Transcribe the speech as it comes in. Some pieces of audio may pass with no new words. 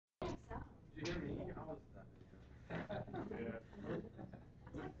you hear me? I was that video.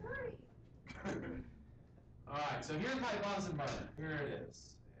 All right, so here's my Bunsen burner. Here it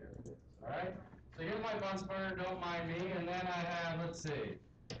is. Here it is. All right. So here's my Bunsen burner. Don't mind me. And then I have, let's see.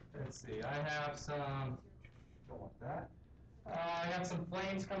 I have some. Don't want that. I have some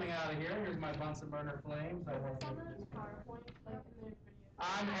flames coming out of here. Here's my Bunsen burner flames.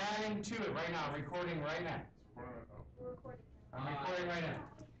 I'm adding to it right now. I'm recording right now. I'm recording right now.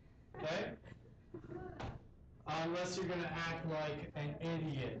 Okay? Unless you're going to act like an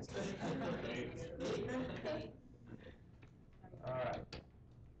idiot. All right.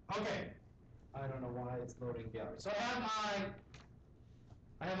 Okay. I don't know why it's loading gallery. So I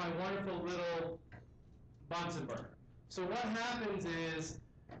have my wonderful little Bunsen burner. So what happens is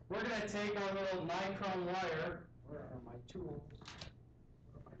we're going to take our little nichrome wire. Where are my tools?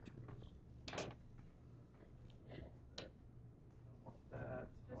 Where are my tools? I want that.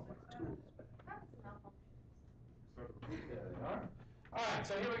 I want my tools back. There they are. All right,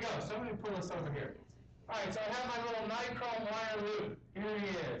 so here we go. So I'm going to pull this over here. All right, so I have my little nichrome wire loop. Here he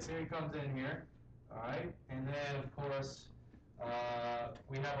is. Here he comes in here. All right, and then, of course,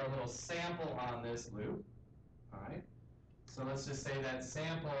 we have our little sample on this loop. All right. So let's just say that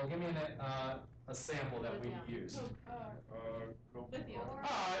sample, give me a sample that we use. Lithium. All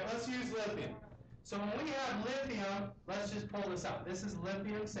right, let's use lithium. So when we have lithium, let's just pull this out. This is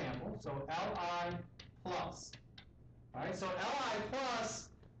lithium sample, so Li plus. All right, so Li plus,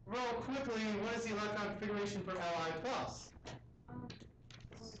 real quickly, what is the electron configuration for Li plus?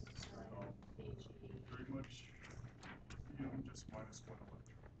 Very much just minus one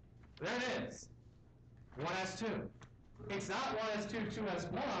electron. There it is. 1s2. It's not 1s2,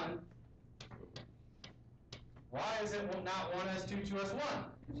 2s1. Why is it not 1s2, 2s1?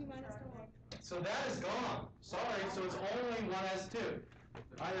 So that is gone. Sorry, so it's only 1s2.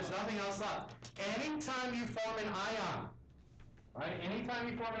 All right, there's nothing else left. Anytime you form an ion, right? Anytime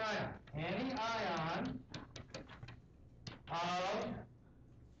you form an ion, any ion of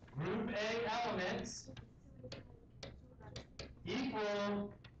group A elements equal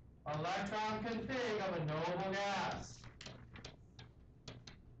electron config of a noble gas.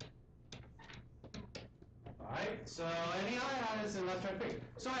 All right, so any ion is an electron config.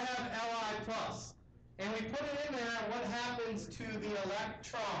 So I have Li plus, and we put it in there. What happens to the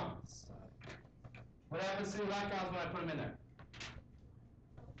electrons? What happens to the electrons when I put them in there?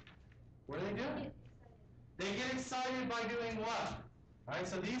 What do they do? They get excited by doing what? All right,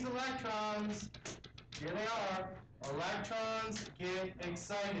 so these electrons, here they are. Electrons get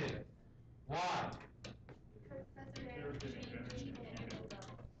excited. Why?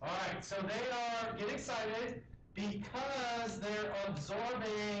 All right, so they get excited because they're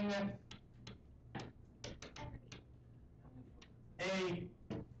absorbing a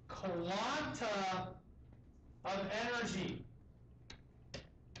quanta of energy.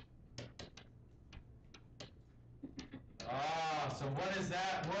 So what is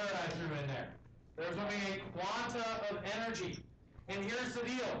that word I threw in there? They're absorbing a quanta of energy. And here's the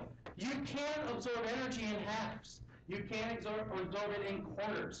deal. You can't absorb energy in halves. You can't absorb it in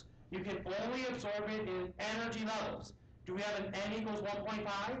quarters. You can only absorb it in energy levels. Do we have an n equals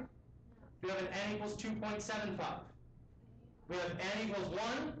 1.5? Do we have an n equals 2.75? We have n equals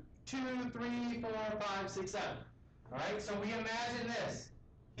 1, 2, 3, 4, 5, 6, 7. All right, so we imagine this.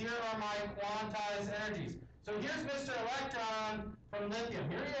 Here are my quantized energies. So here's Mr. Electron from lithium.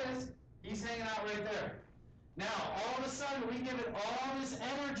 Here he is. He's hanging out right there. Now, all of a sudden, we give it all this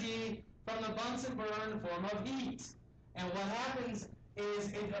energy from the Bunsen burner in the form of heat. And what happens is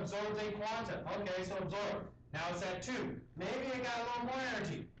it absorbs a quanta. Okay, so absorb. Now it's at 2. Maybe it got a little more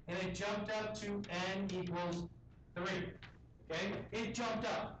energy, and it jumped up to n equals 3. Okay? It jumped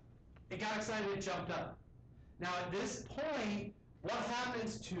up. It got excited, it jumped up. Now, at this point, what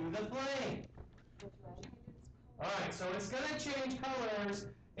happens to the flame? All right, so it's going to change colors,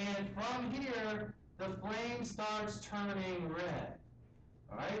 and from here, the flame starts turning red.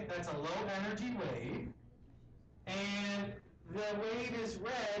 All right, that's a low energy wave, and the wave is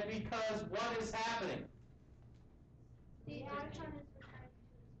red because what is happening? The electron is returning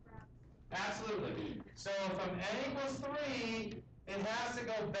to its ground. Absolutely. So from n equals 3, it has to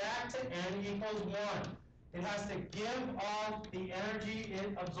go back to n equals 1. It has to give off the energy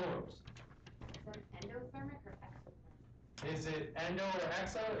it absorbs. Is that endothermic or exothermic? Is it endo or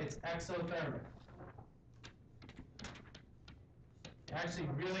exo? It's exothermic. It actually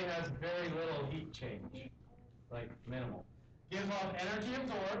really has very little heat change, like minimal. Gives off energy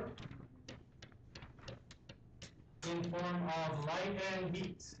absorbed in form of light and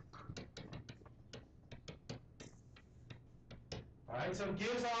heat. All right, so it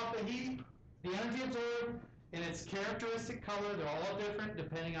gives off the heat The energy absorbed in its characteristic color, they're all different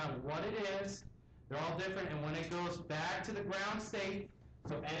depending on what it is. They're all different, and when it goes back to the ground state,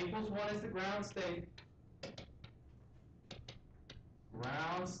 so n equals 1 is the ground state.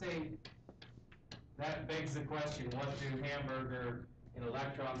 Ground state. That begs the question, what do hamburger and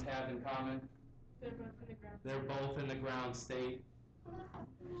electrons have in common? They're both in the ground. They're both in the ground state.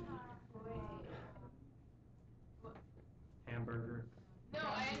 Hamburger. No,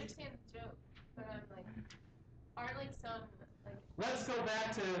 I understand the joke, but I'm like, are like some like. Let's go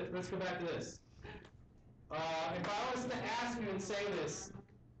back to this. If I was to ask you and say this,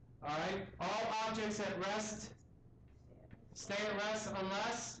 all right, all objects at rest stay at rest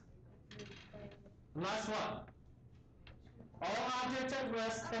unless what? All objects at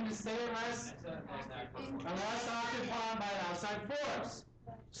rest tend to stay at rest unless occupied by an outside force.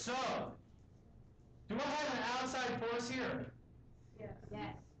 So, do I have an outside force here? Yes.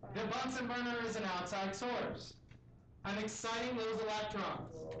 The Bunsen burner is an outside source. I'm exciting those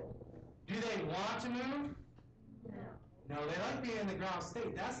electrons. Do they want to move? No, they like being in the ground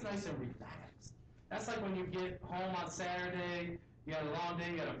state. That's nice and relaxed. That's like when you get home on Saturday, you had a long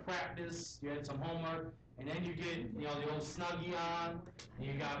day, you had a practice, you had some homework, and then you get, the old Snuggie on, and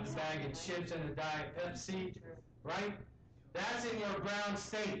you got the bag of chips and the Diet Pepsi, right? That's in your ground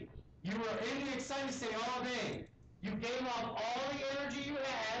state. You were in the excited state all day. You gave up all the energy you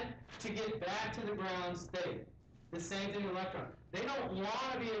had to get back to the ground state. The same thing with electrons. They don't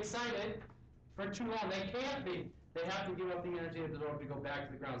want to be excited for too long. They can't be. They have to give up the energy absorbed to go back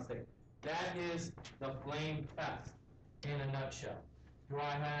to the ground state. That is the flame test in a nutshell. Do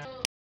I have...